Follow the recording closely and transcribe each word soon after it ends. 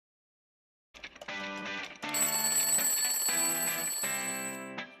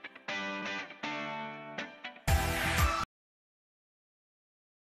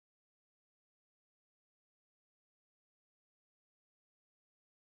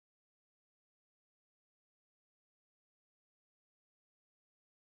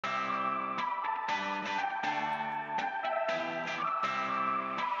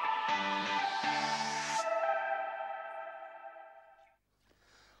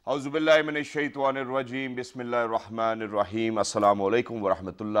Auzubillahiminash-shaytanir-rajim. Bismillahir-rahmanir-rahim. Assalamu alaikum wa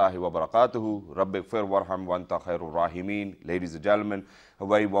rahmatullahi wa barakatuhu. Rabbighfir warham wa anta khairur rahimin. Ladies and gentlemen, a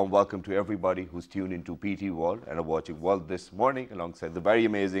very warm welcome to everybody who's tuned into PT World and are watching World this morning alongside the very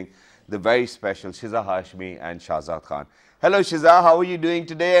amazing, the very special Shiza Hashmi and Shahzad Khan. Hello Shiza, how are you doing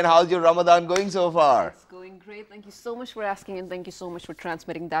today and how's your Ramadan going so far? It's going great. Thank you so much for asking, and thank you so much for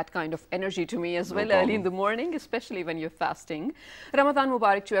transmitting that kind of energy to me as well early in the morning, especially when you're fasting. Ramadan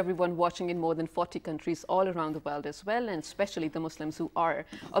Mubarak to everyone watching in more than 40 countries all around the world as well, and especially the Muslims who are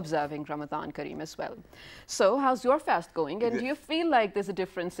observing Ramadan Kareem as well. So how's your fast going, and do you feel like there's a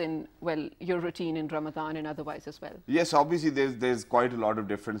difference in, well, your routine in Ramadan and otherwise as well? Yes, obviously there's quite a lot of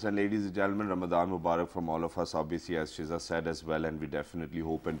difference, and ladies and gentlemen, Ramadan Mubarak from all of us, obviously, as Shiza said as well, and we definitely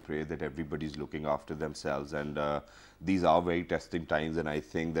hope and pray that everybody's looking after themselves, and these are very testing times, and I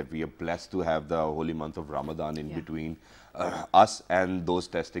think that we are blessed to have the holy month of Ramadan in between us and those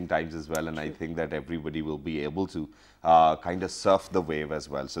testing times as well, and I think that everybody will be able to kind of surf the wave as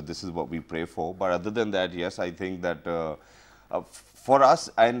well. So this is what we pray for. But other than that, yes, I think that for us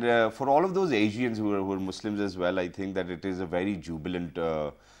and for all of those Asians who are Muslims as well, I think that it is a very jubilant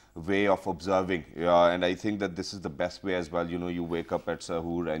way of observing, and I think that this is the best way as well. You know, you wake up at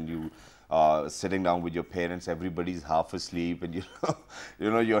Sahur and you sitting down with your parents, everybody's half asleep, and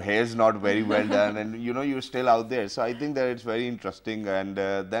your hair's not very well done, and you're still out there. So I think that it's very interesting, and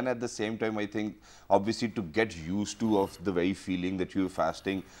then at the same time, I think obviously to get used to of the very feeling that you're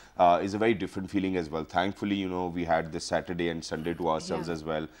fasting is a very different feeling as well. Thankfully, we had this Saturday and Sunday to ourselves as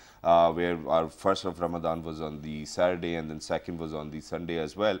well, where our first of Ramadan was on the Saturday and then second was on the Sunday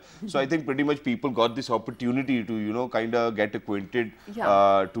as well. So I think pretty much people got this opportunity to kind of get acquainted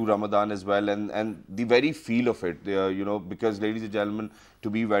to Ramadan as well, and the very feel of it, because ladies and gentlemen, to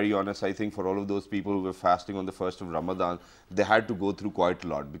be very honest, I think for all of those people who were fasting on the first of Ramadan, they had to go through quite a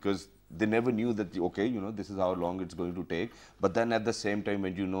lot, because they never knew that, okay, this is how long it's going to take. But then at the same time,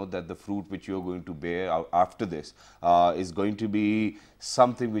 when you know that the fruit which you're going to bear after this is going to be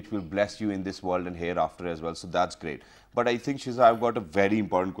something which will bless you in this world and hereafter as well. So that's great. But I think, Shiza, I've got a very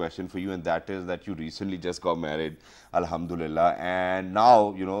important question for you, and that is that you recently just got married, Alhamdulillah. And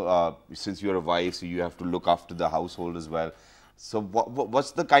now, since you're a wife, so you have to look after the household as well. So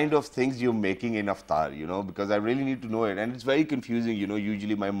what's the kind of things you're making in iftar, because I really need to know it, and it's very confusing.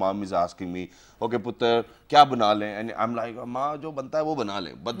 Usually my mom is asking me, okay putter, kya bana le? And I'm like, ma jo banta hai wo bana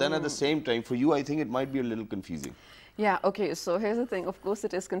le. But then at the same time, for you, I think it might be a little confusing. Yeah, okay, so here's the thing. Of course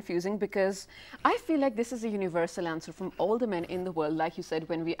it is confusing, because I feel like this is a universal answer from all the men in the world. Like you said,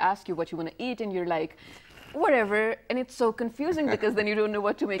 when we ask you what you want to eat and you're like, whatever, and it's so confusing because then you don't know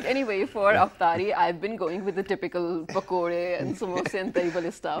what to make. Anyway, for Aftari, I've been going with the typical pakore and samosa and tahi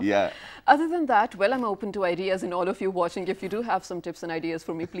wale stuff. Yeah. Other than that, well, I'm open to ideas, and all of you watching, if you do have some tips and ideas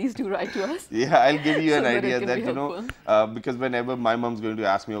for me, please do write to us. Yeah, I'll give you an So idea that, because whenever my mom's going to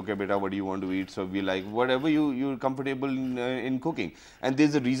ask me, okay, beta, what do you want to eat? So we like, whatever you're comfortable in cooking. And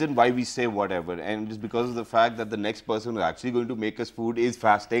there's a reason why we say whatever. And it's because of the fact that the next person who's actually going to make us food is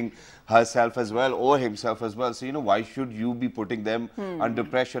fasting herself as well, or himself as well. So, why should you be putting them under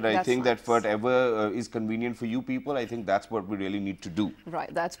pressure? I think that whatever is convenient for you people, I think that's what we really need to do.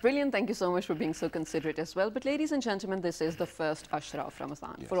 Right, that's brilliant. Thank you so much for being so considerate as well. But ladies and gentlemen, this is the first Ashra of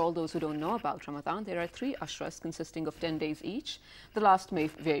Ramadan. Yes. For all those who don't know about Ramadan, there are 3 Ashras consisting of 10 days each. The last may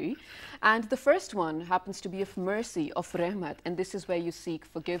vary. And the first one happens to be of mercy, of rahmat, and this is where you seek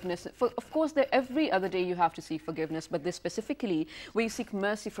forgiveness. Of course, every other day you have to seek forgiveness, but this specifically where you seek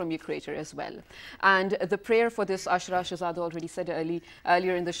mercy from your Creator as well. And the prayer for this Ashra, Shahzad already said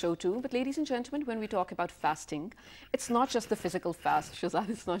earlier in the show too. But ladies and gentlemen, when we talk about fasting, it's not just the physical fast, Shahzad,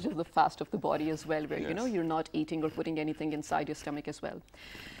 it's not just the fast of the body as well, where you're not eating or putting anything inside your stomach as well.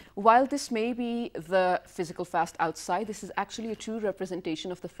 While this may be the physical fast outside, this is actually a true representation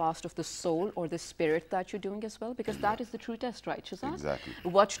of the fast of the soul or the spirit that you're doing as well, because that is the true test, right, Shahzad? Exactly.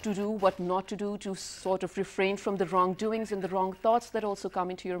 What to do, what not to do, to sort of refrain from the wrongdoings and the wrong thoughts that also come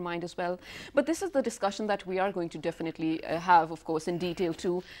into your mind as well. But this is the discussion that we are going to definitely have, of course, in detail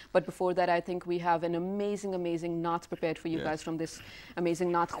too. But before that, I think we have an amazing, amazing naat prepared for you guys from this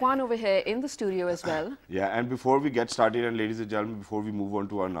amazing naat Khan over here in the studio as well. Yeah, and before we get started, and ladies and gentlemen, before we move on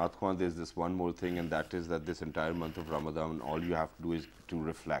to our naat Khan, there's this one more thing, and that is that this entire month of Ramadan, all you have to do is to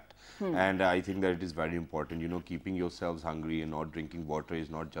reflect. And I think that it is very important, keeping yourselves hungry and not drinking water is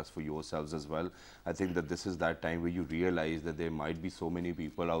not just for yourselves as well. I think that this is that time where you realize that there might be so many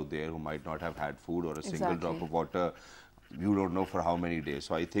people out there who might not have had food or a single drop of water. You don't know for how many days.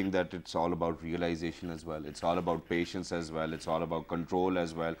 So I think that it's all about realization as well. It's all about patience as well. It's all about control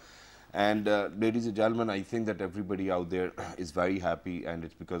as well. And ladies and gentlemen, I think that everybody out there is very happy, and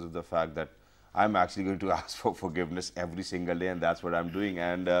it's because of the fact that I'm actually going to ask for forgiveness every single day, and that's what I'm doing.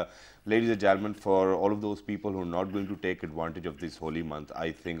 And ladies and gentlemen, for all of those people who are not going to take advantage of this holy month,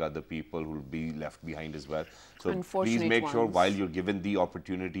 I think are the people who will be left behind as well. So please make sure while you're given the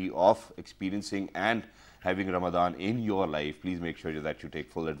opportunity of experiencing and having Ramadan in your life, please make sure that you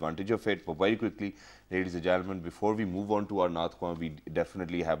take full advantage of it. But very quickly, ladies and gentlemen, before we move on to our Naat Quran, we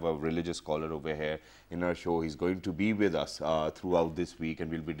definitely have a religious scholar over here in our show. He's going to be with us throughout this week,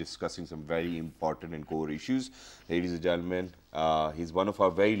 and we'll be discussing some very important and core issues. Ladies and gentlemen, he's one of our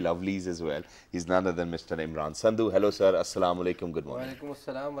very lovelies as well. He's none other than Mr. Imran Sandhu. Hello, sir. Assalamu alaikum. Good morning. Wa alaikum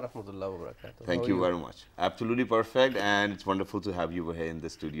assalam wa rahmatullahi wa barakatuh. Thank you very much. Absolutely perfect, and it's wonderful to have you over here in the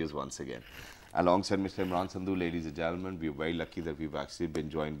studios once again. Alongside Mr. Imran Sandhu, ladies and gentlemen, we are very lucky that we've actually been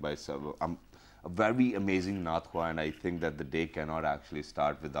joined by a very amazing Naat Khwa, and I think that the day cannot actually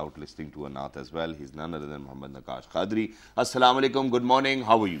start without listening to a Naat as well. He's none other than Muhammad Naqash Qadri. Assalamu alaikum, good morning,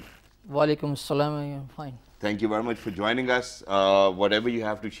 how are you? Wa alaikum assalam, I am fine. Thank you very much for joining us. Whatever you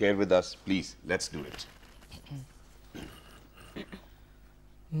have to share with us, please, let's do it.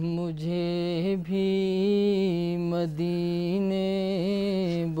 मुझे भी मदीने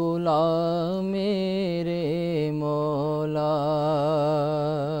बुला मेरे मौला,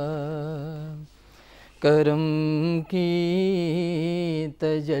 करम की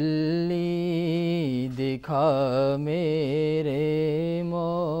तजल्ली दिखा मेरे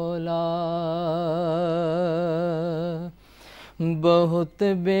मौला, बहुत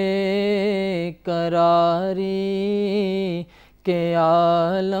बेकरारी के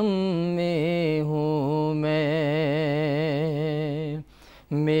आलम में हूँ मैं,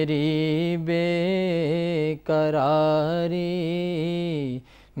 मेरी बेकरारी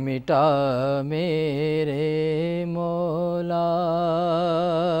मिटा मेरे मौला।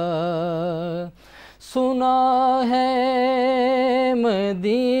 सुना है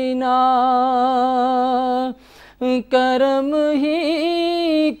मदीना करम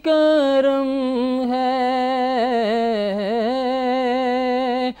ही करम है,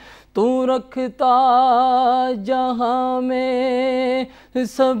 तू रखता जहाँ में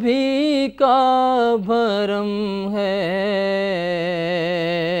सभी का भरम है,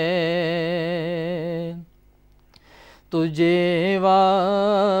 तुझे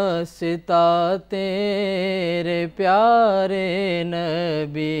वास्ता तेरे प्यारे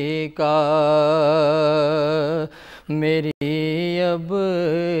नबी का, मेरी अब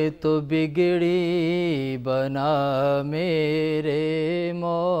तो बिगड़ी बना मेरे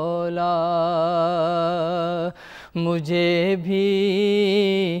मौला, मुझे भी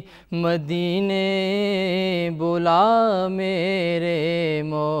मदीने बुला मेरे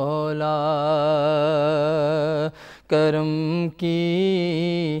मौला, करम की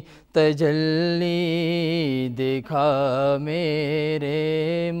तजल्ली दिखा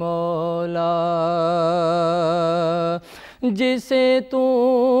मेरे मौला, जिसे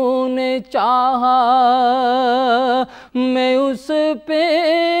तूने चाहा मैं उस पे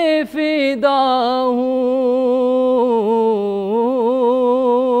फिदा हूँ,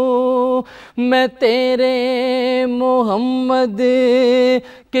 मैं तेरे मोहम्मद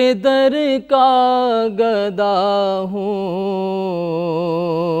के दर का गदा हूँ,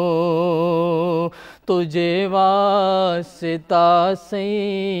 तुझे वास्ता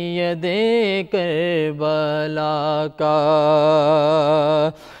सैयदे करबला का,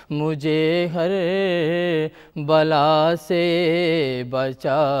 मुझे हर बला से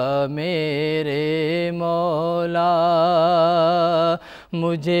बचा मेरे मौला,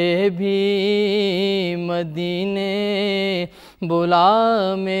 मुझे भी मदीने बुला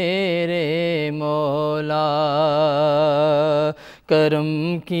मेरे मौला, करम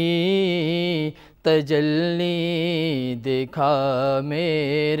की तजल्ली दिखा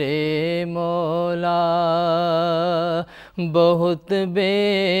मेरे मौला, बहुत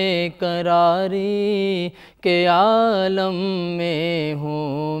बेकरारी के आलम में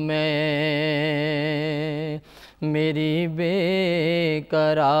हूँ मैं, मेरी बेकरारी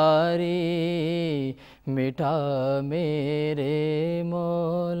मिटा मेरे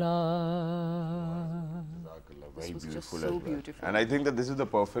मौला। Very beautiful so beautiful. And I think that this is the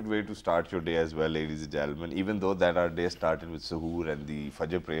perfect way to start your day as well, ladies and gentlemen, even though that our day started with Suhoor and the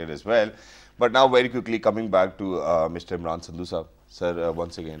Fajr prayer as well. But now very quickly coming back to Mr. Imran Sandhu sir. Sir,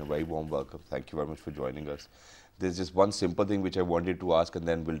 once again a very warm welcome. Thank you very much for joining us. There's just one simple thing which I wanted to ask, and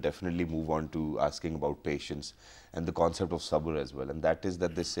then we'll definitely move on to asking about patience and the concept of sabr as well. And that is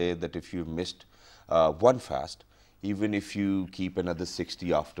that they say that if you've missed one fast, even if you keep another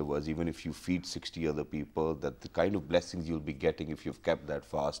 60 afterwards, even if you feed 60 other people, that the kind of blessings you'll be getting if you've kept that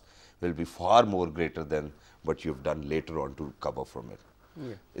fast will be far more greater than what you've done later on to recover from it.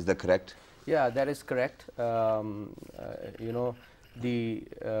 Yeah. Is that correct? Yeah, that is correct. You know, the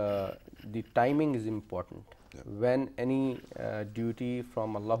timing is important. Yeah. When any duty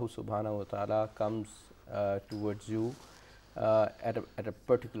from Allah subhanahu wa ta'ala comes towards you at a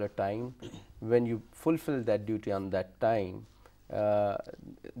particular time, when you fulfill that duty on that time,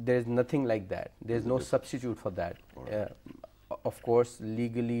 there is nothing like that. There is no substitute for that. Of course,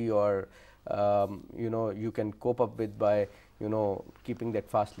 legally or you know, you can cope up with by, you know, keeping that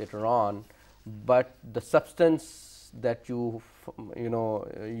fast later on, but the substance that you know,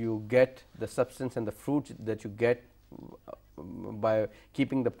 you get, the substance and the fruit that you get by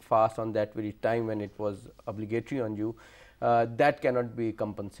keeping the fast on that very time when it was obligatory on you, that cannot be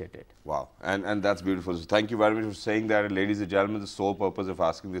compensated. Wow, and that's beautiful. So thank you very much for saying that. And ladies and gentlemen, the sole purpose of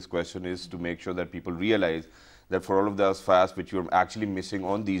asking this question is to make sure that people realize that for all of those fasts which you're actually missing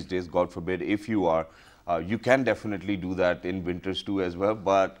on these days, God forbid, if you are, you can definitely do that in winters too as well.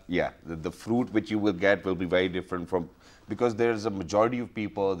 But yeah, the fruit which you will get will be very different from, because there's a majority of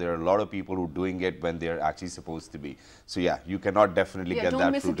people, there are a lot of people who are doing it when they're actually supposed to be. So yeah, you cannot definitely get that fruit as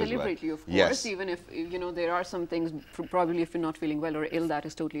well. Don't miss it deliberately, of course. Yes. Even if, you know, there are some things, probably if you're not feeling well or ill, that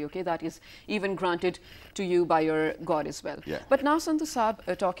is totally okay. That is even granted to you by your God as well. Yeah. But now, Sandhu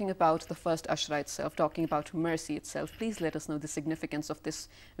Saab, talking about the first Ashra itself, talking about mercy itself, please let us know the significance of this,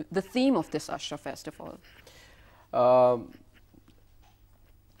 the theme of this Ashra first of all.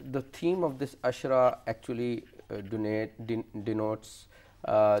 The theme of this Ashra actually denotes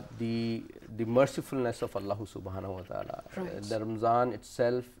the mercifulness of Allah subhanahu wa ta'ala. Right. The Ramzan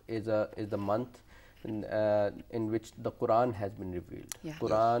itself is the month in which the Quran has been revealed. Yeah.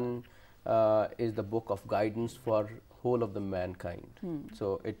 Quran is the book of guidance for whole of the mankind.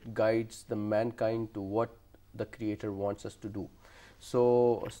 So it guides the mankind to what the Creator wants us to do.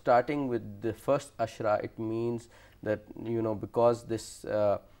 So starting with the first Ashra, it means that, you know, because this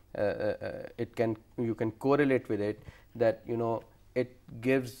you can correlate with it, that, you know, it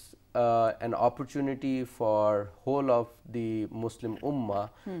gives an opportunity for whole of the Muslim Ummah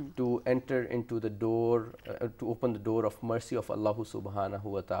to enter into the door, to open the door of mercy of Allah subhanahu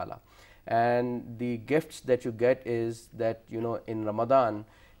wa ta'ala. And the gifts that you get is that, you know, in Ramadan,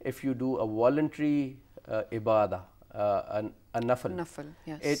 if you do a voluntary ibadah, a nafal,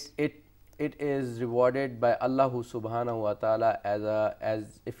 yes. it is rewarded by Allah subhanahu wa ta'ala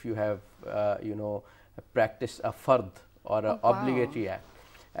as if you have you know, practiced a fard or an obligatory act.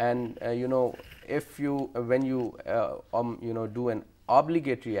 And you know, if you when you you know, do an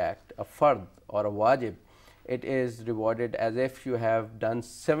obligatory act, a fard or a wajib, it is rewarded as if you have done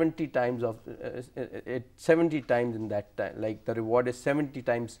 70 times of 70 times in that time. Like the reward is 70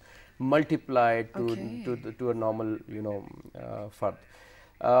 times multiplied to a normal, you know, fard.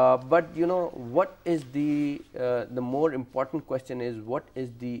 But you know, what is the more important question is, what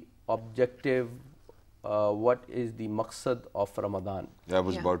is the objective, what is the maqsad of Ramadan? Yeah, I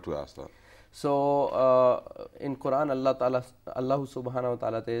was about to ask that. So in Quran, Allah subhanahu wa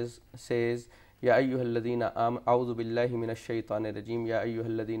ta'ala says, Ya ayyuhalladhina a'udhu billahi minash shaitanir rajim, Ya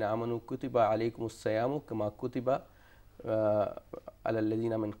ayyuhalladhina amanu kutiba alaykumus siyamu kama kutiba ala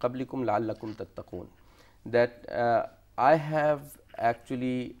alladhina min qablikum la'allakum tattaqun. That I have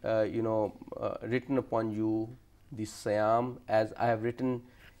actually you know, written upon you the Siyam as I have written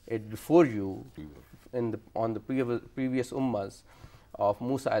it before you in on the previous ummahs of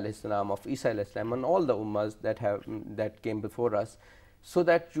Musa alayhi salam, of Isa alayhi salam, and all the ummahs that came before us, so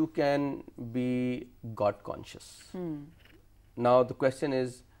that you can be God conscious. Now the question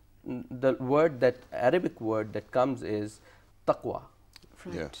is, the word, that Arabic word that comes is taqwa.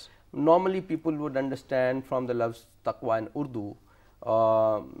 Right. Yes. Normally people would understand from the love taqwa in Urdu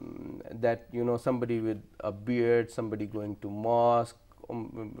that, you know, somebody with a beard, somebody going to mosque,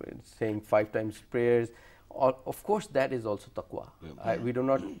 saying 5 times prayers. Of course, that is also taqwa. Yeah. We do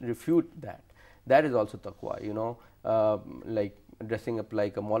not refute that. That is also taqwa, you know, like dressing up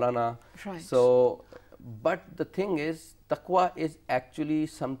like a Maulana. Right. So, but the thing is, taqwa is actually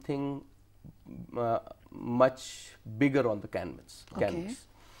something much bigger on the canvas.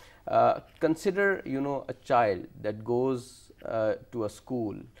 Consider, you know, a child that goes to a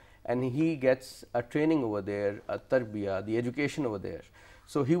school and he gets a training over there, a tarbiyah, the education over there.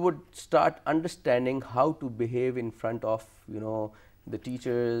 So he would start understanding how to behave in front of, you know, the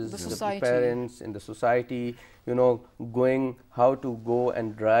teachers, the parents, in the society, you know, how to go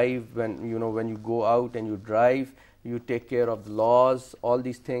and drive when, you know, when you go out and you drive, you take care of the laws, all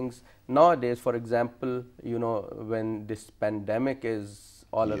these things. Nowadays, for example, you know, when this pandemic is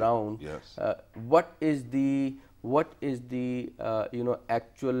all around, yes. what is the you know,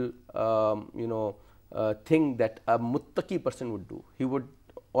 actual thing that a muttaqi person would do? He would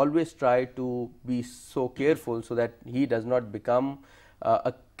always try to be so careful so that he does not become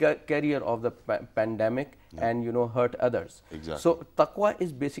a carrier of the pandemic and, you know, hurt others. Exactly. So taqwa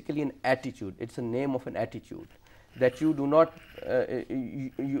is basically an attitude. It's a name of an attitude that you do not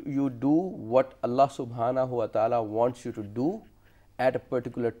you do what Allah subhanahu wa ta'ala wants you to do at a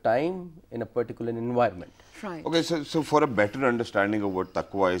particular time in a particular environment. Right. Okay, so for a better understanding of what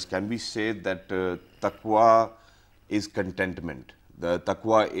taqwa is, can we say that taqwa is contentment? The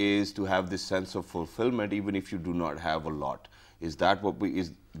taqwa is to have this sense of fulfillment even if you do not have a lot. Is that what we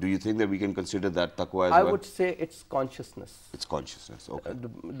is? Do you think that we can consider that taqwa as well? I would say it's consciousness. It's consciousness. Okay.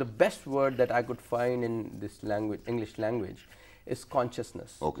 The best word that I could find in this language, English language, is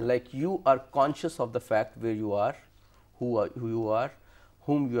consciousness. Okay. Like you are conscious of the fact where you are, who you are,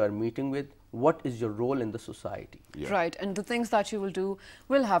 whom you are meeting with, what is your role in the society. Yeah. Right, and the things that you will do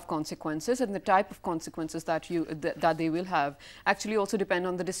will have consequences, and the type of consequences that that they will have actually also depend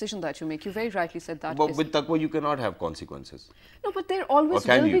on the decision that you make. You very rightly said that. But with taqwa, you cannot have consequences. No, but there always Or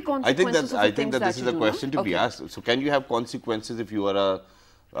can will you? be consequences. I think that this is a question to be asked. So, can you have consequences if you are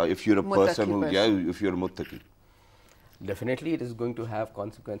if you're a person who, if you're a muttaqi? Definitely, it is going to have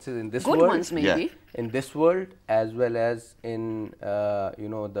consequences in this Good world. ones, maybe. Yeah. In this world, as well as in you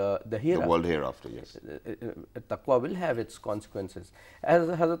know, the hereafter. The world hereafter, yes. Taqwa will have its consequences. As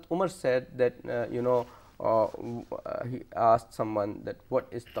Hazrat Umar said that you know, he asked someone that what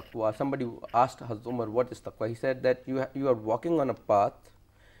is taqwa. Somebody asked Hazrat Umar what is taqwa. He said that you are walking on a path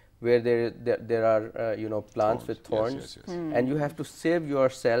where there are you know, plants with thorns, yes. and you have to save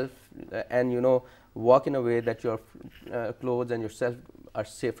yourself and, you know, walk in a way that your clothes and yourself are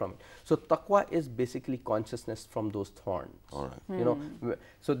safe from it. So taqwa is basically consciousness from those thorns. All right. You know,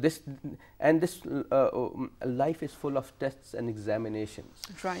 so this life is full of tests and examinations.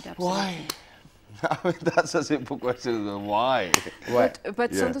 Right, absolutely. Why? I mean, that's a simple question. Why? Why?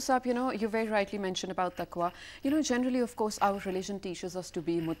 But Yeah. Sandhu Saab, you know, you very rightly mentioned about taqwa. You know, generally, of course, our religion teaches us to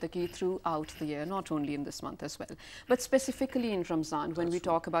be muttaqi throughout the year, not only in this month as well. But specifically in Ramzan, when we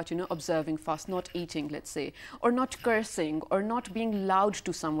talk about, you know, observing fast, not eating, let's say, or not cursing, or not being loud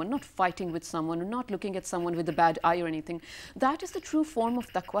to someone, not fighting with someone, or not looking at someone with a bad eye or anything, that is the true form of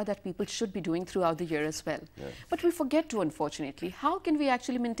taqwa that people should be doing throughout the year as well. Yeah. But we forget to, unfortunately. How can we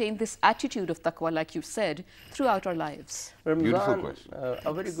actually maintain this attitude of taqwa, like you said, throughout our lives? Beautiful Ramzan, question.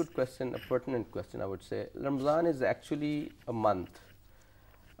 a very good question, a pertinent question, I would say. Ramzan is actually a month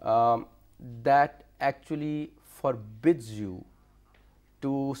that actually forbids you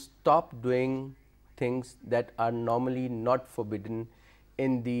to stop doing things that are normally not forbidden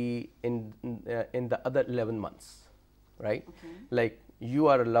in the other 11 months, right? Okay. Like you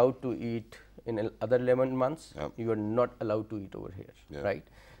are allowed to eat in other 11 months, Yep. you are not allowed to eat over here, Yeah. right?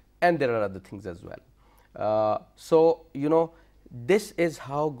 And there are other things as well. So you know, this is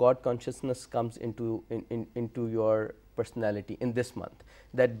how God consciousness comes into your personality in this month.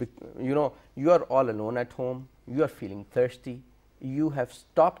 That you know, you are all alone at home, you are feeling thirsty, you have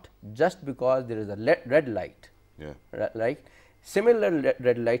stopped just because there is a red light. Yeah. Right? Similar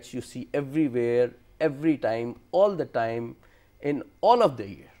red lights you see everywhere, every time, all the time, in all of the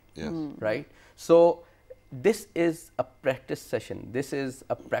year. Yes. Right? So this is a practice session. This is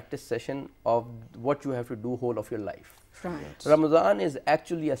a practice session of what you have to do whole of your life. Right. Ramadan is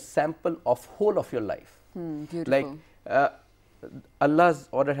actually a sample of whole of your life. Beautiful. Like Allah's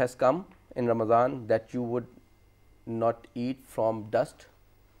order has come in Ramadan that you would not eat from dusk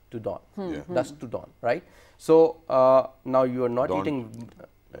to dawn. Yeah. Dusk to dawn, right? So now you are not Dawn. eating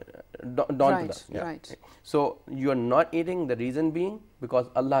dawn Right, to dusk. Yeah. right. So you are not eating, the reason being because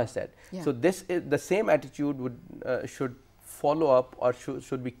Allah has said. Yeah. So this is the same attitude would should follow up or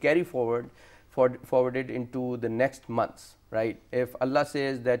should be carried forwarded into the next months, right? If Allah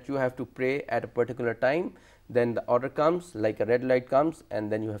says that you have to pray at a particular time, then the order comes, like a red light comes,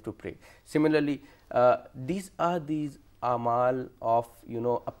 and then you have to pray. Similarly, these are these amal of, you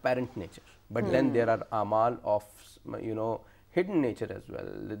know, apparent nature, but then there are amal of, you know, hidden nature as well.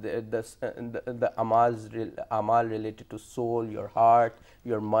 The amal related to soul, your heart,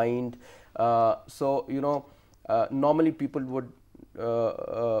 your mind. So you know, normally people would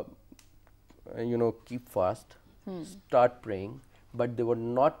you know, keep fast, start praying, but they would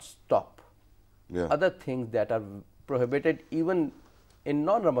not stop Yeah. other things that are prohibited even in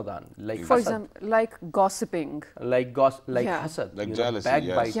non-Ramadan, like For hasad, example, like gossiping. like Yeah. hasad, Like you jealousy, know, yes.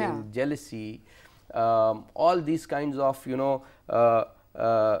 backbiting, Yeah. jealousy, all these kinds of, you know,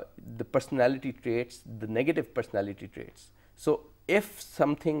 the personality traits, the negative personality traits. So, if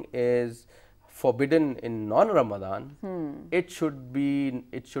something is forbidden in non-Ramadan, it should be,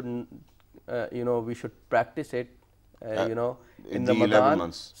 it should, you know, we should practice it, you know, in the Ramadan, 11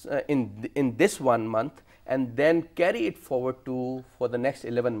 months. In this 1 month, and then carry it forward to for the next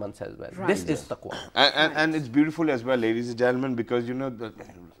 11 months as well. Right. This is taqwa. And it's beautiful as well, ladies and gentlemen, because you know the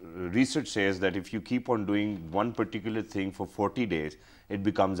research says that if you keep on doing one particular thing for 40 days, it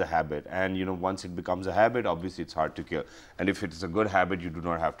becomes a habit. And you know, once it becomes a habit, obviously it's hard to kill. And if it's a good habit, you do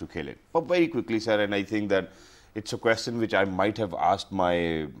not have to kill it. But very quickly, sir, and I think that it's a question which I might have asked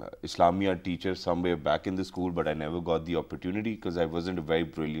my Islamia teacher somewhere back in the school, but I never got the opportunity because I wasn't a very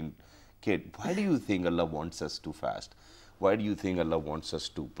brilliant kid. Why do you think Allah wants us to fast? Why do you think Allah wants us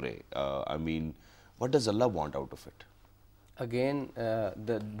to pray? I mean, what does Allah want out of it? Again,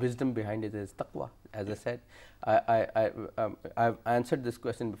 the wisdom behind it is taqwa. As I said, I've answered this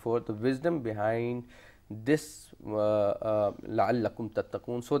question before. The wisdom behind this لَعَلَّكُمْ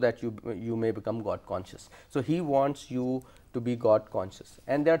تَتَّقُونَ, so that you may become God conscious. So He wants you to be God conscious.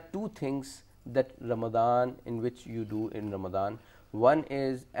 And there are two things that Ramadan, in which you do in Ramadan. One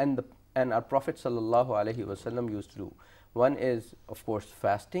is, and our Prophet sallallahu alaihi wasallam used to do. One is, of course,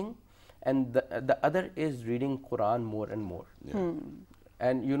 fasting, and the other is reading Quran more and more. Yeah.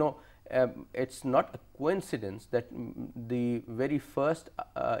 And you know, it's not a coincidence that the very first,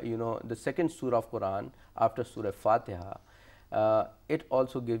 you know, the second surah of Quran after Surah Fatiha, it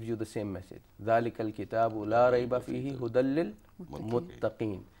also gives you the same message. ذَلِكَ الْكِتَابُ لَا رَيْبَ فِيهِ هُدًى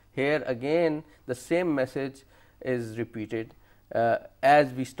لِلْمُتَّقِينَ. Here again, the same message is repeated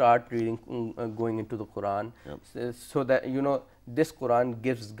as we start reading, going into the Quran. Yep. So that, you know, this Quran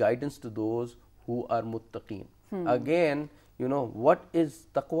gives guidance to those who are muttaqeen. Again, you know, what is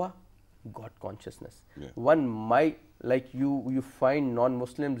taqwa? God consciousness. Yeah. One might, like you find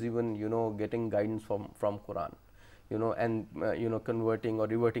non-Muslims even, you know, getting guidance from Quran, you know, and you know, converting or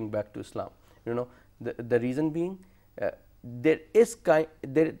reverting back to Islam. You know, the reason being, there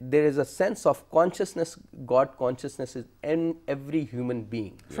is a sense of consciousness. God consciousness is in every human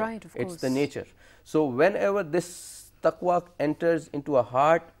being. Right, of course. It's the nature. So whenever this taqwa enters into a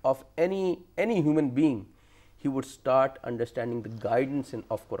heart of any human being, he would start understanding the guidance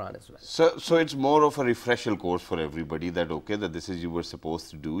of Quran as well. So it's more of a refresher course for everybody, that okay, that this is you were supposed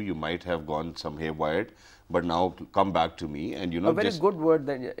to do. You might have gone some haywire, but now come back to me, and you know, A very good word.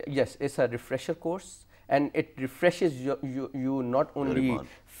 That yes, it's a refresher course, and it refreshes you not only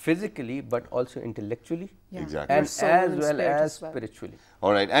physically but also intellectually. Yeah. Exactly. And soul as and well spirit as as well. spiritually.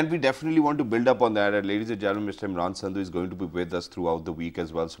 All right, and we definitely want to build up on that. And ladies and gentlemen, Mr. Imran Sandhu is going to be with us throughout the week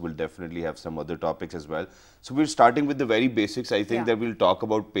as well, so we'll definitely have some other topics as well. So we're starting with the very basics. I think that we'll talk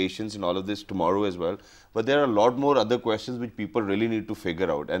about patience and all of this tomorrow as well. But there are a lot more other questions which people really need to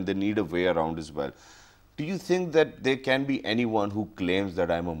figure out, and they need a way around as well. Do you think that there can be anyone who claims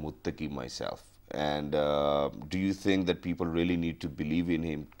that I'm a muttaqi myself? And do you think that people really need to believe in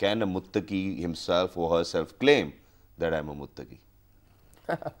him? Can a muttaqi himself or herself claim that I'm a muttaqi?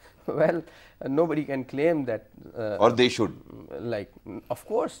 Well, nobody can claim that. Or they should. Like, of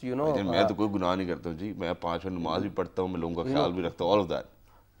course, you know. मैं तो कोई गुनाह नहीं करता हूँ जी, मैं 5 वक्त नमाज भी पढ़ता हूँ, मैं लोगों का ख्याल भी रखता हूँ, all of that.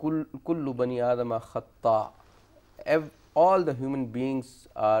 Kullu bani adama khata. All the human beings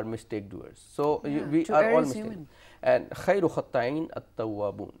are mistake doers. So we to are err all is mistake. human. And khairu khata'in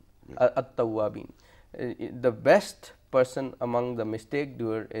at-tawwabin. The best person among the mistake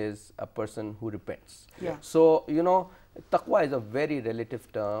doer is a person who repents. Yeah. So you know, taqwa is a very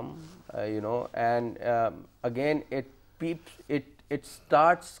relative term, you know, and again it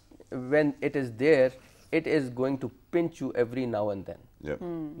starts when it is there. It is going to pinch you every now and then. Yeah.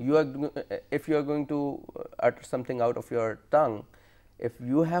 If you are going to utter something out of your tongue, if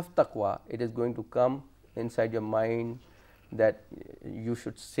you have taqwa, it is going to come inside your mind that you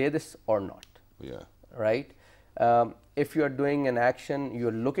should say this or not. Yeah. Right? If you are doing an action, you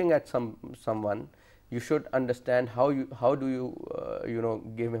are looking at someone, you should understand how do you you know,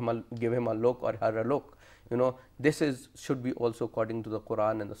 give him a look or her a look. You know, this should be also according to the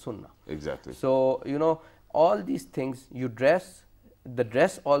Quran and the Sunnah. Exactly. So you know, all these things, you dress, the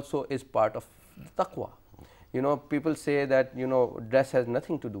dress also is part of the taqwa. You know, people say that, you know, dress has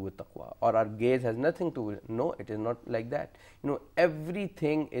nothing to do with taqwa, or our gaze has nothing to do with. No, it is not like that. You know,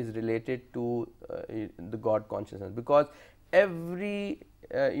 everything is related to the God consciousness, because every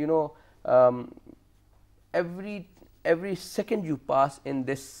you know, every second you pass in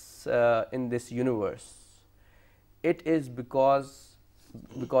this universe, it is because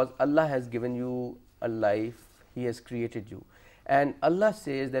Allah has given you a life. He has created you, And Allah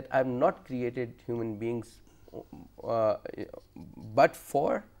says that I have not created human beings but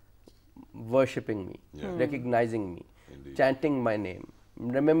for worshipping me, recognizing me, chanting my name,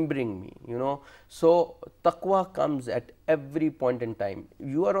 remembering me, you know. So taqwa comes at every point in time.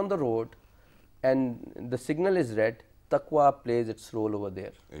 You are on the road and the signal is red, taqwa plays its role over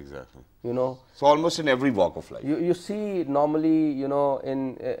there. Exactly. You know. So almost in every walk of life. You see normally, you know,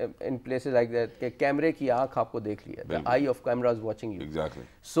 in places like that, camera ki aankh aapko dekh liya, the eye of camera is watching you. Exactly.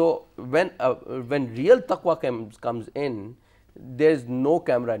 So when real taqwa comes in, there is no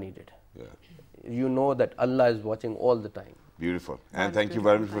camera needed. Yeah. You know that Allah is watching all the time. Beautiful. And thank you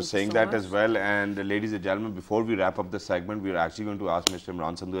very much for saying that as well. And ladies and gentlemen, before we wrap up the segment, we are actually going to ask Mr.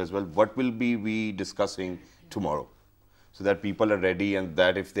 Imran Sandhu as well, what will we discussing tomorrow? So that people are ready, and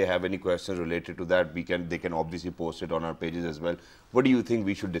that if they have any questions related to that, they can obviously post it on our pages as well. What do you think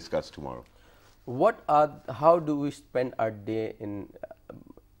we should discuss tomorrow? How do we spend our day in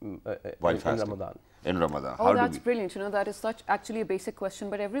Ramadan? In Ramadan. Oh, that's brilliant. You know, that is actually a basic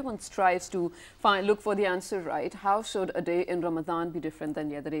question, but everyone strives to look for the answer, right? How should a day in Ramadan be different than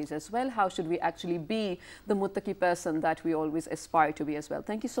the other days as well? How should we actually be the muttaqi person that we always aspire to be as well?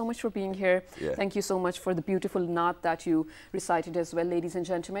 Thank you so much for being here. Yeah. Thank you so much for the beautiful naat that you recited as well, ladies and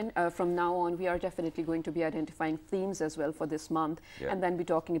gentlemen. From now on, we are definitely going to be identifying themes as well for this month, and then be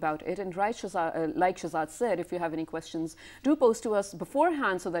talking about it. And right, like Shahzad said, if you have any questions, do post to us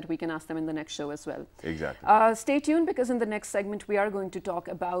beforehand so that we can ask them in the next show as well. Exactly. Stay tuned, because in the next segment we are going to talk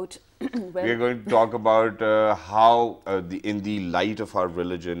about we are going to talk about how in the light of our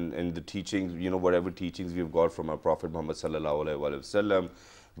religion and the teachings, you know, whatever teachings we've got from our Prophet Muhammad sallallahu alaihi wasallam,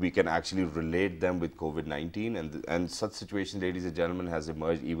 we can actually relate them with COVID-19, and such situation, ladies and gentlemen, has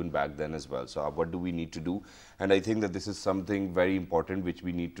emerged even back then as well. So what do we need to do? And I think that this is something very important which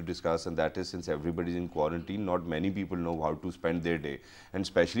we need to discuss, and that is, since everybody is in quarantine, not many people know how to spend their day, and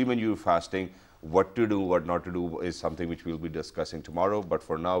especially when you're fasting, what to do, what not to do is something which we'll be discussing tomorrow. But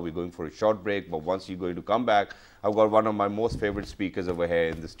for now, we're going for a short break. But once you're going to come back, I've got one of my most favorite speakers over here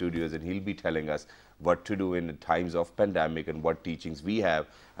in the studios, and he'll be telling us what to do in times of pandemic and what teachings we have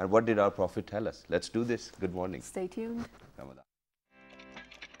and what did our Prophet tell us. Let's do this. Good morning. Stay tuned. Ramadan.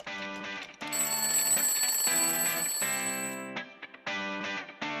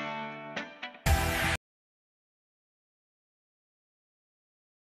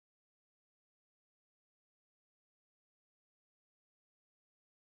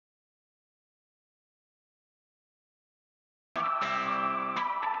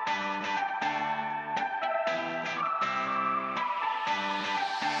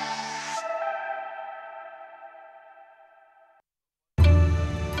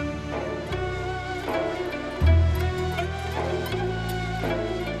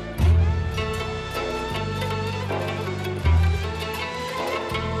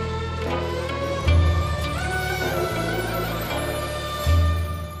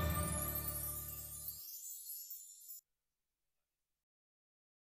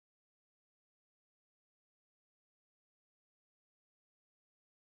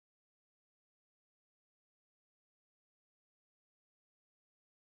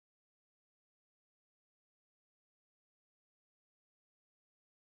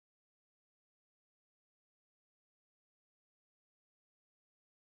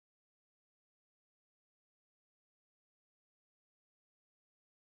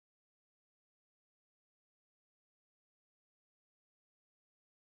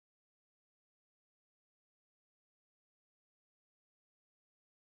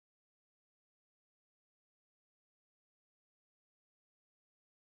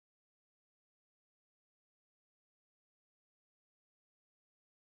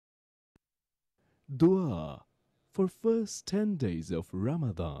 Dua for first 10 days of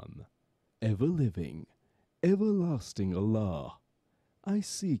Ramadan. Ever living, everlasting Allah, I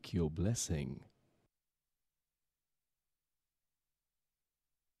seek your blessing.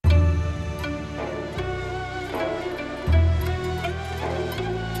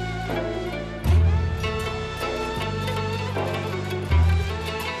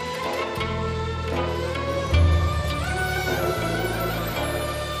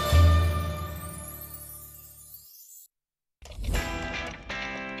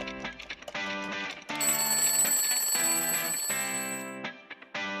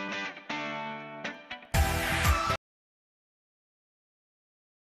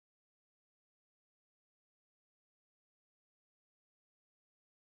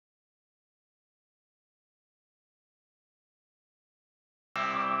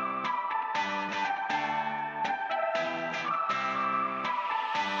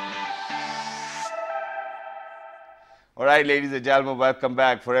 All right, ladies and gentlemen, welcome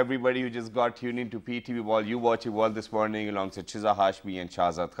back. For everybody who just got tuned into PTV World, you watching World this morning alongside Shiza Hashmi and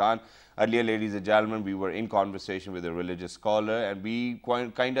Shahzad Khan. Earlier, ladies and gentlemen, we were in conversation with a religious scholar, and we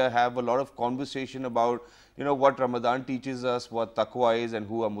kind of have a lot of conversation about, you know, what Ramadan teaches us, what taqwa is and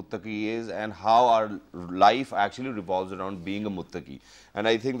who a muttaqi is, and how our life actually revolves around being a muttaqi. And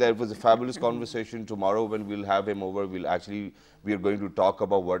I think that was a fabulous conversation. Tomorrow when we'll have him over, we are going to talk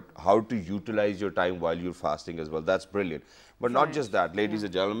about how to utilize your time while you're fasting as well. That's brilliant. But not just that, ladies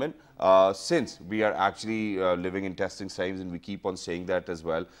and gentlemen, since we are actually living in testing times, and we keep on saying that as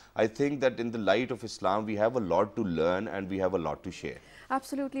well, I think that in the light of Islam, we have a lot to learn and we have a lot to share.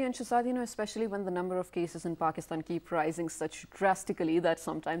 Absolutely, and Shahzad, you know, especially when the number of cases in Pakistan keep rising such drastically that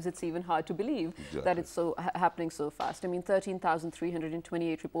sometimes it's even hard to believe that it's so happening so fast. I mean,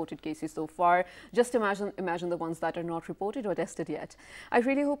 13,328 reported cases so far. Just imagine the ones that are not reported or tested yet. I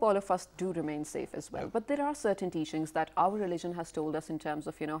really hope all of us do remain safe as well. But there are certain teachings that our religion has told us in terms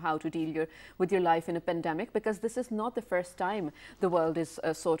of, you know, how to deal with your life in a pandemic, because this is not the first time the world is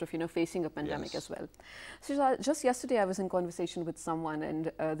sort of, you know, facing a pandemic as well. So just yesterday I was in conversation with someone,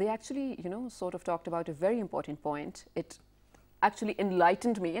 and they actually, you know, sort of talked about a very important point. It actually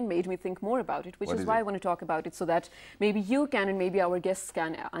enlightened me and made me think more about it, which is why I want to talk about it, so that maybe you can and maybe our guests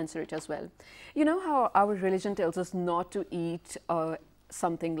can answer it as well. You know how our religion tells us not to eat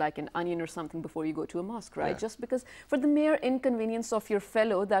something like an onion or something before you go to a mosque, right? Just because for the mere inconvenience of your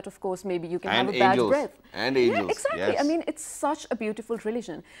fellow, that of course maybe you can have a bad breath. And angels. Yeah, exactly. I mean, it's such a beautiful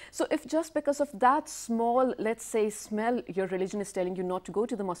religion. So if just because of that small, let's say, smell, your religion is telling you not to go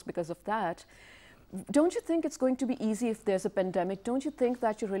to the mosque because of that, don't you think it's going to be easy if there's a pandemic? Don't you think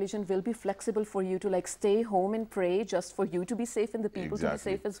that your religion will be flexible for you to like stay home and pray just for you to be safe and the people to be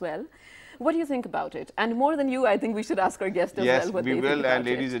safe as well? What do you think about it? And more than you, I think we should ask our guest as well what they think about it. Yes, we will. And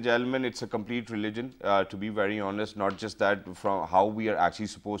ladies and gentlemen, it's a complete religion, to be very honest. Not just that, from how we are actually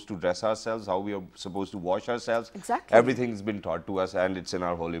supposed to dress ourselves, how we are supposed to wash ourselves. Exactly. Everything's been taught to us, and it's in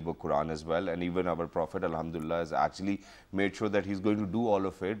our holy book, Quran, as well. And even our Prophet, Alhamdulillah, has actually made sure that he's going to do all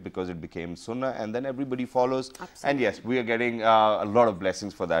of it because it became sunnah, and then everybody follows. Absolutely. And yes, we are getting a lot of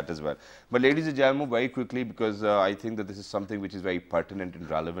blessings for that as well. But ladies and gentlemen, very quickly, because I think that this is something which is very pertinent and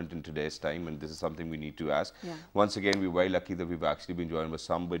relevant in today's time, and this is something we need to ask. Once again, we're very lucky that we've actually been joined by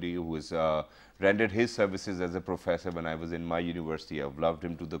somebody who has rendered his services as a professor when I was in my university. I've loved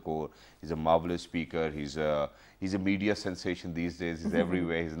him to the core. He's a marvelous speaker. He's a media sensation these days. He's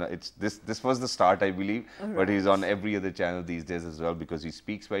everywhere. He's not, this was the start, I believe, but he's on every other channel these days as well, because he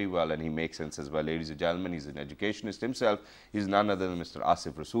speaks very well and he makes sense as well. Ladies and gentlemen, he's an educationist himself. He's none other than Mr.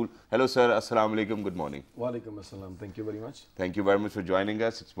 Asif Rasool. Hello, sir. Assalamu alaikum. Good morning. Wa alaikum assalam. Thank you very much. Thank you very much for joining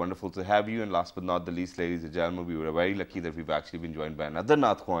us. It's wonderful to have you. And last but not the least, ladies and gentlemen, we were very lucky that we've actually been joined by another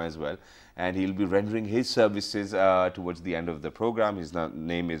Naat Khwan as well. And he'll be rendering his services towards the end of the program. His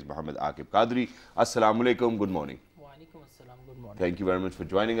name is Muhammad Aqib Qadri. Assalamu alaikum. Good morning. Good morning. Thank you very much for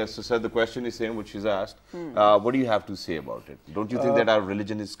joining us. So, sir, the question is same which she's asked. What do you have to say about it? Don't you think that our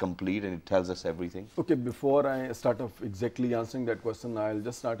religion is complete and it tells us everything? Okay, before I start off exactly answering that question, I'll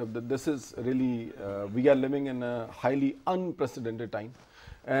just start off that this is really, we are living in a highly unprecedented time.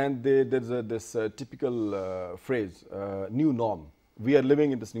 And there's this typical phrase, new norm. We are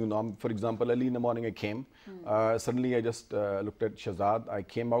living in this new norm. For example, early in the morning I came, suddenly I just looked at Shahzad, I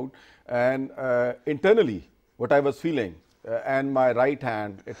came out, and internally what I was feeling, and my right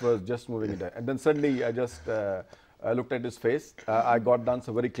hand, it was just moving there. And then suddenly I just looked at his face, I got the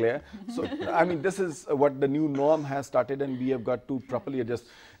answer very clear. So, I mean, this is what the new norm has started, and we have got to properly adjust.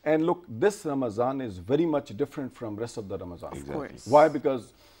 And look, this Ramadan is very much different from rest of the Ramadan. Exactly. Why?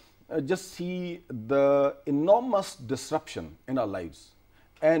 Because just see the enormous disruption in our lives.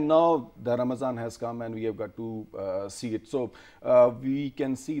 And now the Ramadan has come and we have got to see it. So we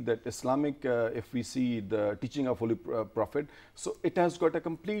can see that Islamic, if we see the teaching of Holy Prophet, so it has got a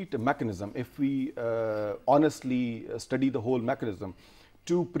complete mechanism. If we honestly study the whole mechanism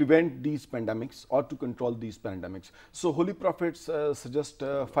to prevent these pandemics or to control these pandemics. So Holy Prophets suggest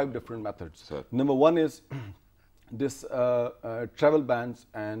 5 different methods. Sure. Number 1 is this travel bans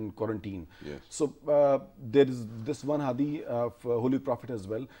and quarantine. Yes. So there is this one hadith of Holy Prophet as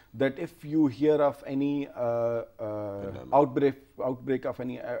well, that if you hear of any outbreak of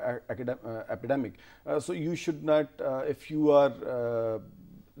any epidemic, so you should not, if you are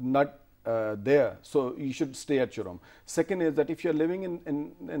not there, so you should stay at your home. Second is that if you're living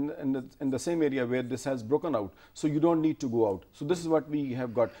in the same area where this has broken out, so you don't need to go out. So this is what we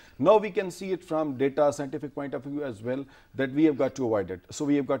have got. Now we can see it from data scientific point of view as well, that we have got to avoid it. So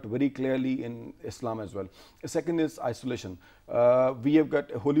we have got very clearly in Islam as well. The second is isolation. We have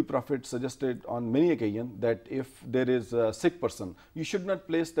got a Holy Prophet suggested on many occasions that if there is a sick person, you should not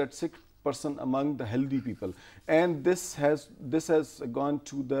place that sick person among the healthy people, and this has gone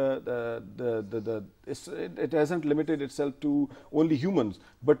to it hasn't limited itself to only humans,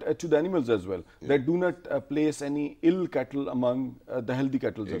 but to the animals as well. That do not place any ill cattle among the healthy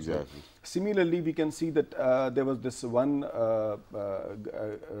cattle as well. Similarly, we can see that there was this one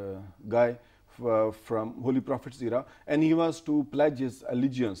guy from Holy Prophet's era, and he was to pledge his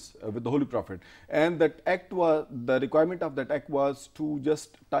allegiance with the Holy Prophet, and that act was, the requirement of that act was to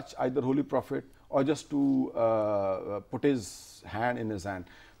just touch either Holy Prophet or just to put his hand in his hand.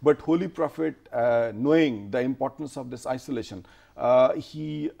 But Holy Prophet, knowing the importance of this isolation,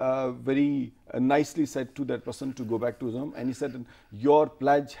 he very nicely said to that person to go back to his home, and he said, your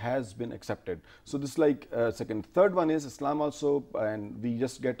pledge has been accepted. So this is like second. Third one is Islam also, and we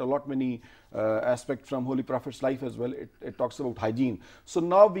just get a lot many aspects from Holy Prophet's life as well. It talks about hygiene. So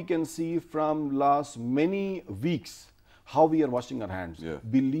now we can see from last many weeks how we are washing our hands.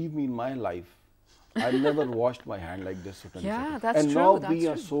 Believe me, in my life, I never washed my hand like this. Yeah, that's and true. now that's we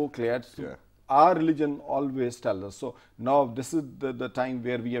are true. so clear. Our religion always tells us. So now this is the time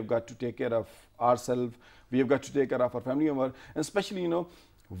where we have got to take care of ourselves. We have got to take care of our family member, and especially, you know,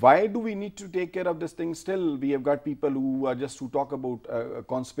 why do we need to take care of this thing? Still, we have got people who are just to talk about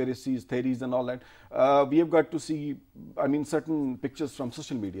conspiracies, theories and all that. We have got to see, I mean, certain pictures from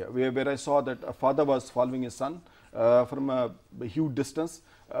social media where I saw that a father was following his son from a huge distance,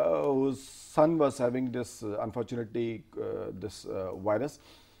 whose son was having this, unfortunately, this virus.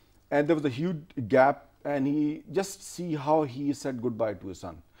 And there was a huge gap, and he just see how he said goodbye to his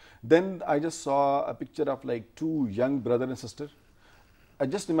son. Then I just saw a picture of like two young brother and sister. I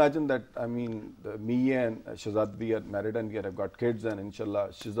just imagine that, I mean, me and Shahzad, we are married and we have got kids, and inshallah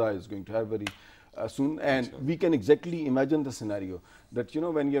Shiza is going to have very soon, and we can exactly imagine the scenario that, you know,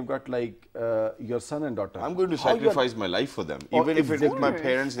 when you have got like your son and daughter. I'm going to sacrifice my life for them. Even if it is my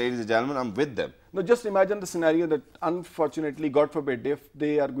parents, ladies and gentlemen, I'm with them. No, just imagine the scenario that unfortunately, God forbid, if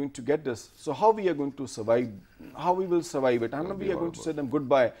they are going to get this, so how we are going to survive, how we will survive it, how we are going to say them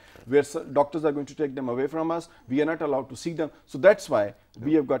goodbye, where doctors are going to take them away from us, we are not allowed to see them. So that's why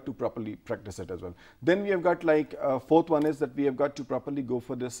we have got to properly practice it as well. Then we have got like fourth one is that we have got to properly go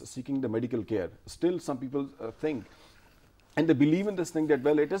for this seeking the medical care. Still some people think and they believe in this thing that,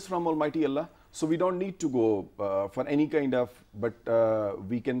 well, it is from Almighty Allah, so we don't need to go for any kind of, but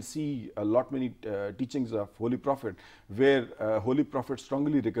we can see a lot many teachings of Holy Prophet where Holy Prophet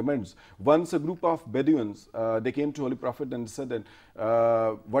strongly recommends. Once a group of Bedouins, they came to Holy Prophet and said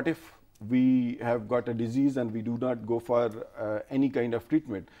that, what if we have got a disease and we do not go for any kind of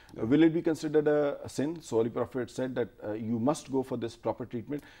treatment, will it be considered a sin? So Holy Prophet said that you must go for this proper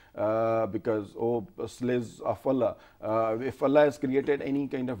treatment because, oh, slaves of Allah, if Allah has created any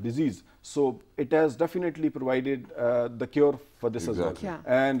kind of disease, so it has definitely provided the cure for this as well.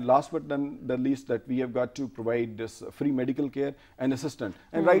 And last but not the least, that we have got to provide this free medical care and assistance.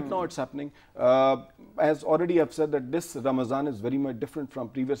 And right now it's happening. As already I've said that this Ramadan is very much different from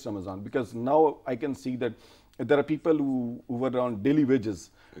previous Ramadan, because now I can see that there are people who were on daily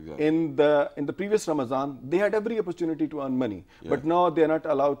wages. In the previous Ramadan, they had every opportunity to earn money, but now they are not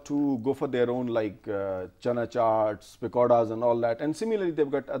allowed to go for their own like chana charts, pakoras and all that. And similarly,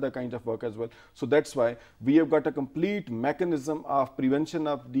 they've got other kinds of work as well. So that's why we have got a complete mechanism of prevention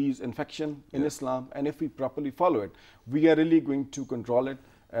of these infection in Islam. And if we properly follow it, we are really going to control it.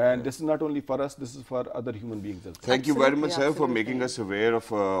 And this is not only for us, this is for other human beings as well. Thank you very much, sir, for making us aware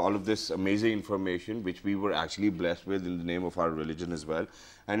of all of this amazing information, which we were actually blessed with in the name of our religion as well.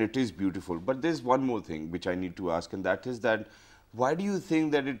 And it is beautiful. But there's one more thing which I need to ask, and that is that why do you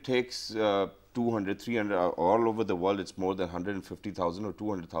think that it takes 200, 300, all over the world, it's more than 150,000 or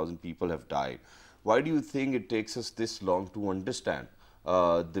 200,000 people have died. Why do you think it takes us this long to understand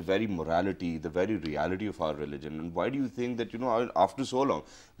the very morality, the very reality of our religion? And why do you think that, you know, after so long,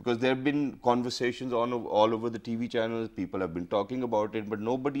 because there have been conversations all over the TV channels, people have been talking about it, but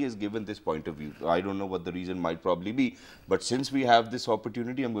nobody has given this point of view. I don't know what the reason might probably be, but since we have this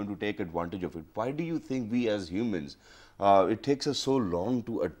opportunity, I'm going to take advantage of it. Why do you think we as humans, it takes us so long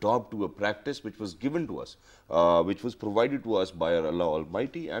to adopt to a practice which was given to us, which was provided to us by our Allah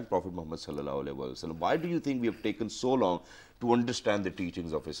Almighty and Prophet Muhammad Sallallahu Alaihi Wasallam? Why do you think we have taken so long to understand the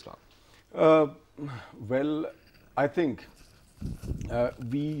teachings of Islam? Well, I think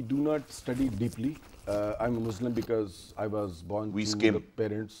We do not study deeply. I'm a Muslim because I was born to skim. the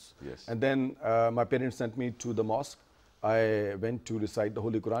parents. Yes. And then my parents sent me to the mosque. I went to recite the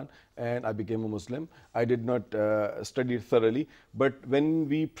Holy Quran and I became a Muslim. I did not study thoroughly, but when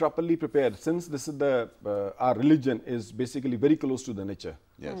we properly prepare, since this is our religion is basically very close to the nature.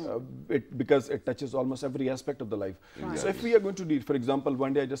 Yes. Because it touches almost every aspect of the life. Exactly. So if we are going to read, for example,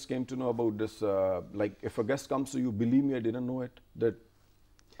 one day I just came to know about this, like if a guest comes to you, believe me, I didn't know it, that,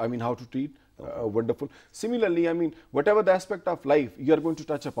 I mean, how to treat. Wonderful. Similarly, I mean, whatever the aspect of life you are going to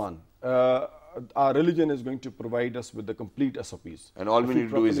touch upon, our religion is going to provide us with the complete SOPs. And all we need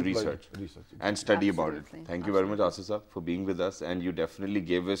to do is properly research exactly. and study about it. Absolutely. Thank you very much, Asisa, for being with us. And you definitely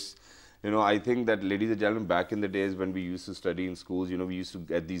gave us, you know, I think that, ladies and gentlemen, back in the days when we used to study in schools, you know, we used to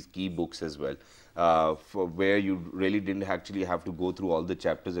get these key books as well, for where you really didn't actually have to go through all the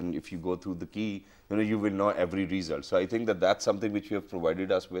chapters. And if you go through the key, you know, you will know every result. So I think that that's something which you have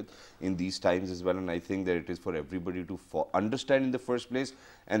provided us with in these times as well. And I think that it is for everybody to understand in the first place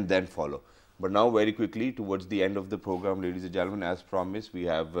and then follow. But now, very quickly, towards the end of the program, ladies and gentlemen, as promised, we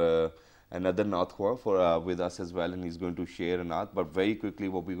have another Naat for with us as well, and he's going to share a Naat. But very quickly,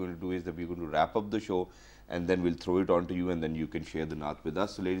 what we're going to do is that we're going to wrap up the show, and then we'll throw it on to you, and then you can share the Naat with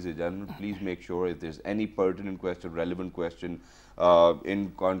us. So, ladies and gentlemen, please make sure if there's any pertinent question, relevant question,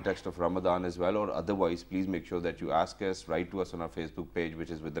 in context of Ramadan as well, or otherwise, please make sure that you ask us, write to us on our Facebook page, which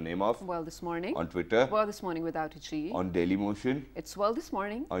is with the name of Well This Morning. on Twitter, Well This Morning without a G. on Daily Motion, It's Well This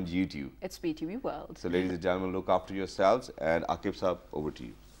Morning. on YouTube. It's BTV World. So, ladies and gentlemen, look after yourselves, and Akib Saab, over to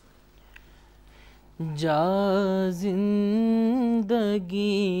you. जा जिंदगी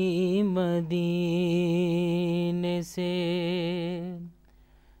मदीने से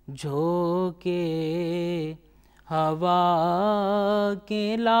झोंके हवा के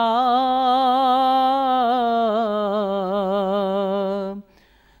ला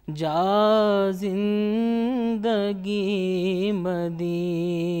जा जिंदगी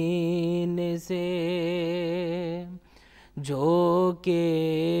मदीने से झोंके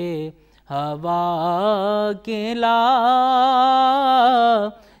हवा के ला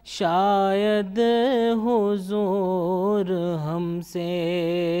शायद हुजूर हमसे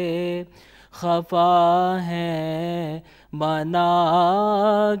खफा है बना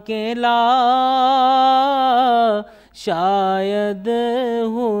के ला शायद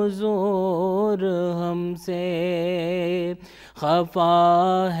हुजूर हमसे खफा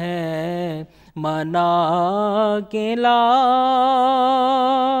है मना के ला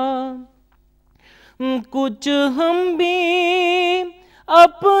कुछ हम भी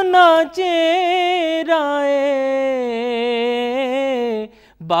अपना चेहराए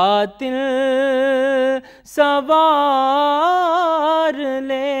बातिल सवार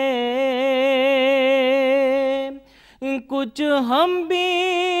ले कुछ हम भी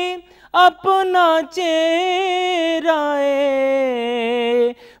अपना चेहराए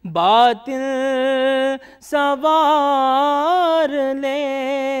बातिल सवार ले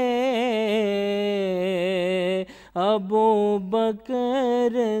अबू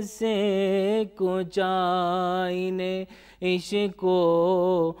बकर से कुचाई ने इश्को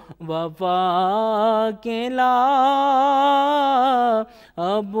वफा के ला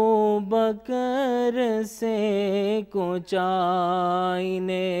अबू बकर से कुचाई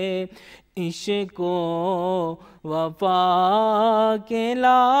ने इश्को वफा के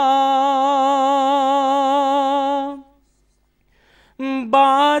ला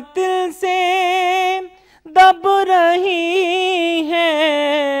बातिल से दब रही है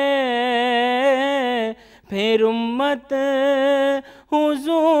फिर उम्मत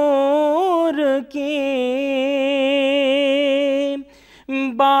हुजूर की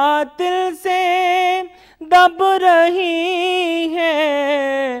बातिल से दब रही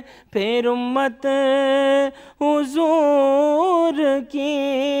है फिर उम्मत हुजूर की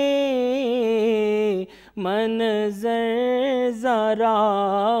मंज़र ज़रा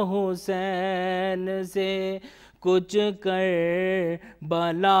हुसैन से कुछ कर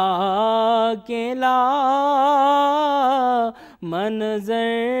बला के ला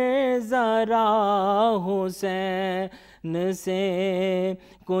मंज़र ज़रा हुसैन से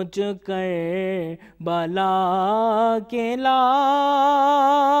कुछ कर बला के ला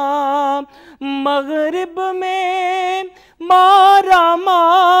मग़रिब में मारा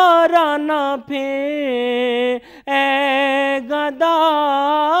मारा न फिर ए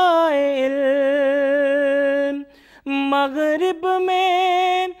गदाइल मग़रिब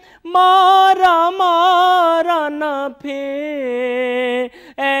में मारा मारा न फिर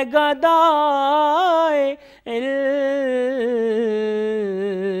ए गदाइल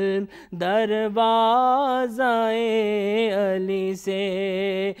दरवाज़ाए अली से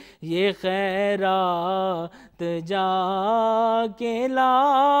ये खैरात जाके ला,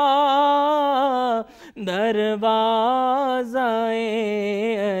 दरवाज़ाए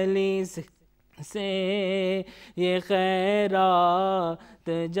अली से ये खैरात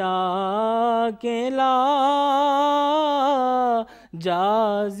जाके ला, जा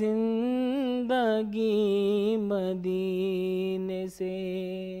जिंदगी मदीने से।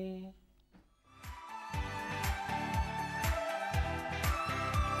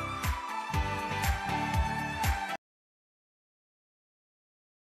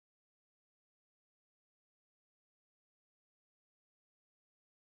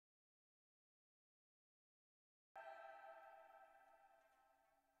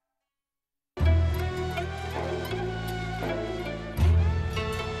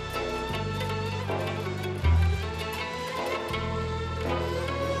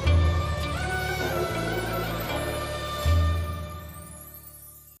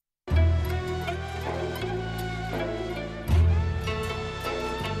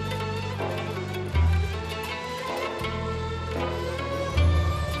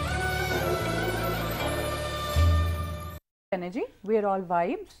 Energy, we are all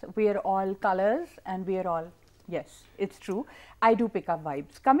vibes, we are all colors, and we are all, yes, it's true. I do pick up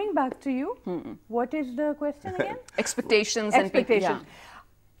vibes. Coming back to you, what is the question again? Expectations and Expectations.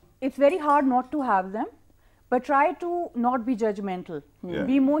 It's very hard not to have them, but try to not be judgmental.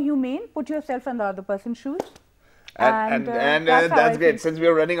 Be more humane, put yourself in the other person's shoes. And that's great. Since we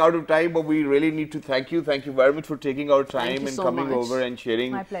are running out of time, but we really need to thank you. Thank you very much for taking our time and coming over and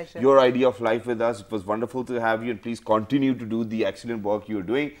sharing your idea of life with us. It was wonderful to have you, and please continue to do the excellent work you're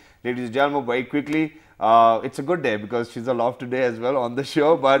doing. Ladies and gentlemen, very quickly, it's a good day because she's off today as well on the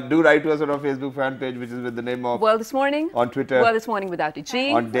show, but do write to us on our Facebook fan page, which is with the name of World This Morning, on Twitter, World This Morning with Aarti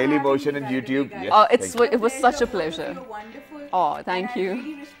Ji, on Daily Motion and YouTube. Yes, it was such a pleasure. Oh, thank you. I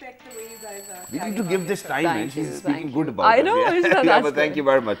really respect the way you guys are. We need to give this time, and she's speaking good about I it. know, Yeah, but thank you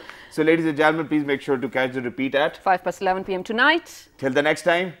very much. So, ladies and gentlemen, please make sure to catch the repeat at 5 past 11 p.m. tonight. Till the next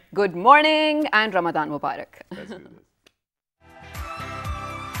time. Good morning and Ramadan Mubarak.